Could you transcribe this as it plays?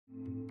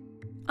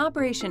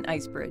Operation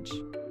IceBridge.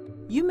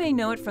 You may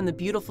know it from the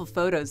beautiful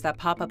photos that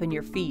pop up in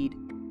your feed.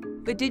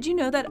 But did you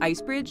know that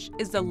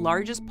IceBridge is the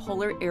largest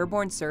polar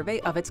airborne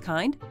survey of its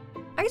kind?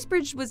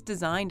 IceBridge was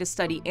designed to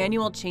study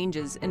annual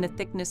changes in the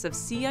thickness of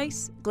sea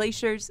ice,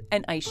 glaciers,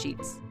 and ice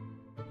sheets,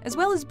 as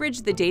well as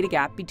bridge the data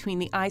gap between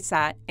the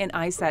ISAT and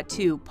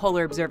ISAT-2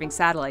 polar observing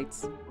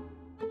satellites.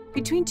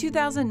 Between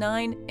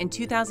 2009 and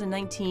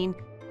 2019,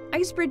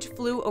 IceBridge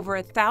flew over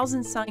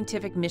 1,000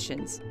 scientific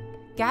missions,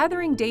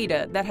 gathering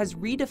data that has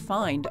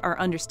redefined our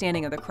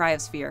understanding of the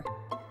cryosphere.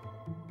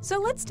 So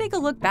let's take a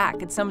look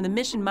back at some of the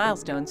mission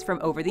milestones from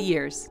over the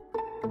years.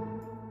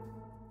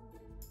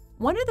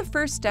 One of the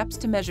first steps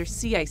to measure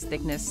sea ice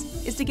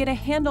thickness is to get a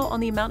handle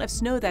on the amount of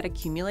snow that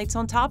accumulates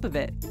on top of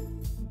it.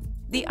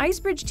 The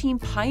IceBridge team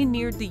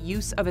pioneered the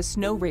use of a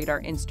snow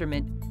radar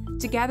instrument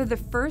to gather the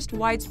first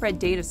widespread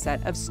data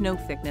set of snow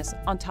thickness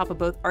on top of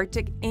both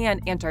Arctic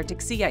and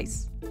Antarctic sea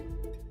ice.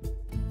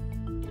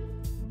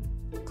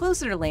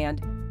 Closer to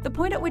land, the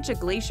point at which a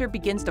glacier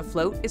begins to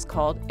float is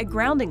called a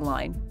grounding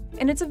line,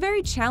 and it's a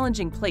very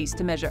challenging place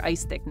to measure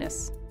ice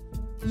thickness.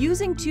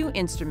 Using two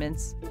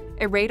instruments,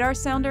 a radar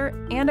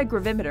sounder and a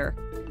gravimeter,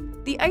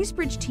 the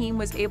IceBridge team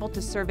was able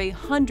to survey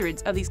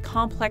hundreds of these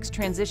complex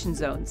transition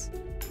zones,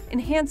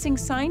 enhancing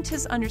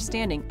scientists'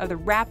 understanding of the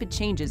rapid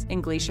changes in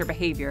glacier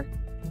behavior.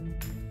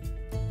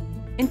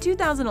 In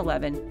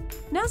 2011,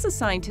 NASA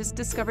scientists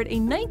discovered a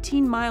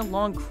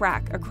 19-mile-long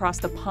crack across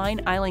the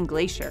Pine Island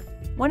Glacier,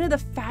 one of the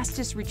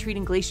fastest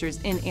retreating glaciers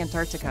in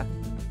Antarctica.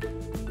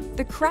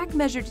 The crack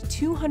measured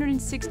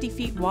 260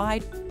 feet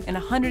wide and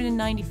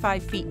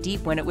 195 feet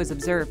deep when it was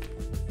observed.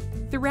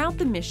 Throughout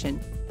the mission,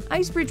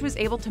 IceBridge was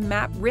able to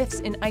map rifts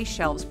in ice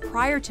shelves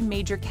prior to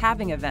major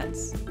calving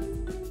events.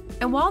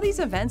 And while these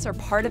events are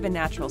part of a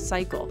natural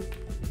cycle,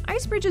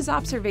 IceBridge's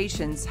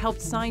observations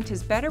helped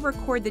scientists better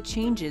record the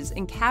changes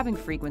in calving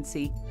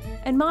frequency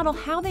and model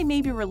how they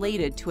may be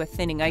related to a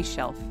thinning ice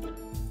shelf.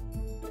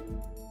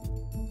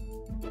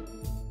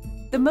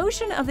 The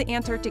motion of the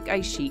Antarctic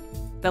ice sheet,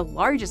 the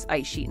largest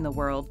ice sheet in the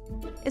world,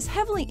 is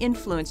heavily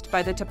influenced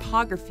by the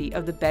topography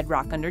of the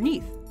bedrock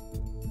underneath.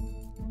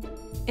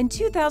 In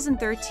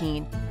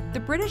 2013, the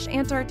British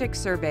Antarctic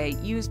Survey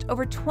used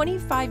over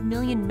 25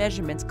 million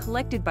measurements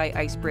collected by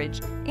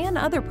IceBridge and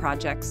other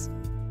projects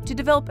to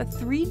develop a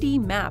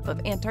 3D map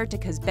of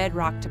Antarctica's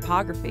bedrock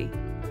topography.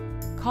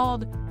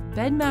 Called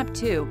BedMap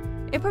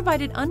 2, it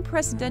provided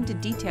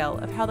unprecedented detail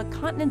of how the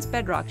continent's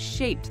bedrock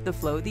shaped the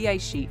flow of the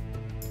ice sheet.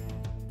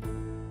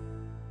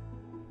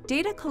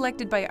 Data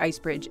collected by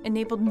IceBridge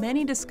enabled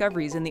many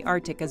discoveries in the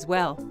Arctic as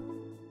well.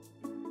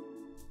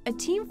 A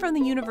team from the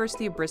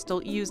University of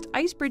Bristol used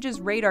IceBridge's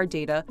radar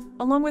data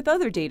along with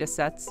other data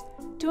sets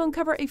to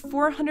uncover a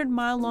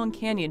 400-mile-long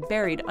canyon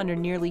buried under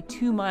nearly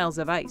 2 miles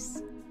of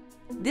ice.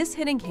 This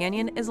hidden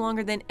canyon is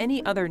longer than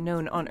any other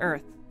known on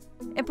Earth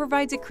and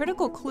provides a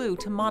critical clue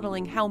to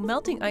modeling how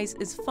melting ice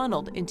is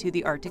funneled into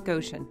the Arctic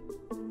Ocean.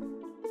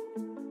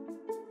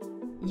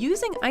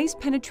 Using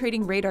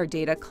ice-penetrating radar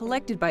data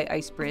collected by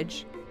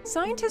IceBridge,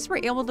 scientists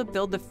were able to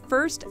build the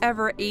first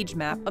ever age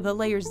map of the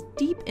layers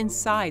deep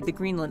inside the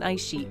Greenland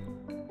ice sheet.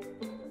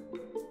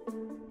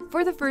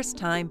 For the first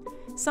time,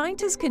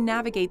 scientists can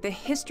navigate the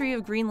history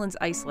of Greenland's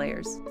ice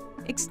layers,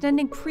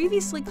 extending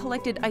previously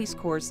collected ice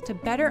cores to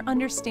better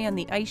understand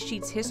the ice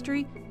sheet's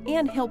history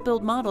and help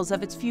build models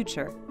of its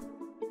future.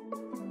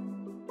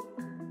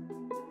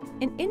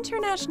 An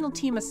international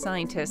team of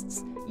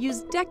scientists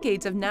used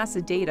decades of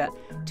NASA data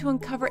to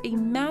uncover a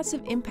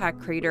massive impact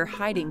crater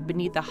hiding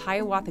beneath the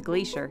Hiawatha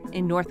Glacier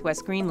in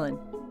northwest Greenland.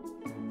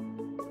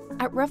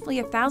 At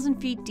roughly 1,000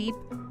 feet deep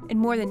and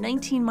more than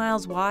 19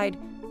 miles wide,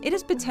 it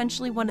is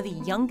potentially one of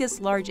the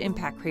youngest large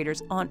impact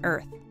craters on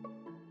Earth.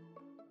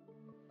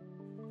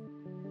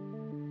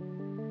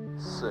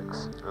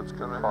 6, that's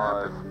gonna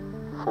 5,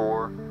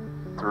 4,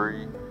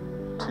 3,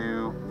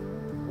 2,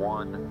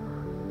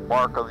 1.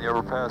 Mark on the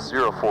overpass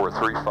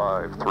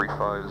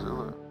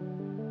 0435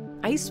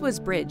 Ice was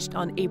bridged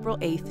on April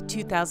 8,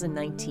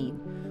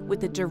 2019,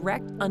 with the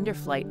direct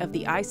underflight of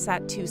the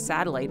ISAT-2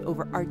 satellite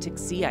over Arctic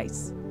sea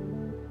ice.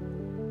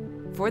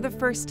 For the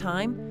first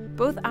time,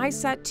 both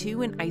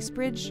ISAT-2 and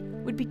IceBridge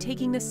would be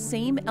taking the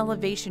same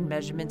elevation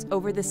measurements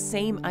over the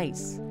same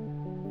ice.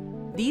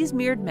 These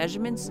mirrored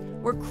measurements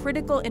were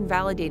critical in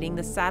validating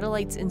the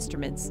satellite's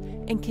instruments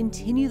and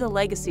continue the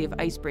legacy of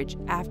IceBridge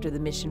after the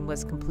mission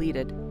was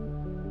completed.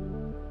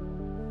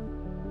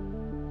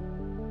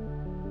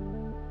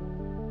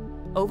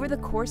 Over the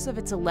course of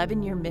its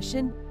 11-year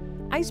mission,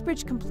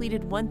 IceBridge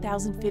completed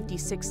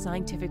 1,056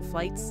 scientific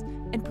flights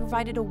and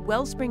provided a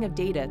wellspring of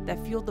data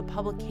that fueled the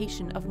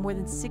publication of more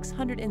than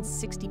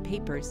 660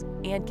 papers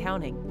and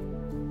counting.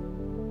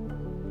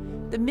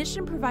 The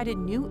mission provided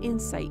new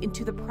insight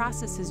into the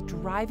processes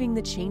driving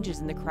the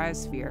changes in the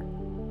cryosphere,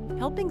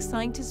 helping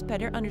scientists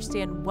better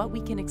understand what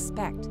we can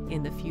expect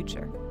in the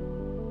future.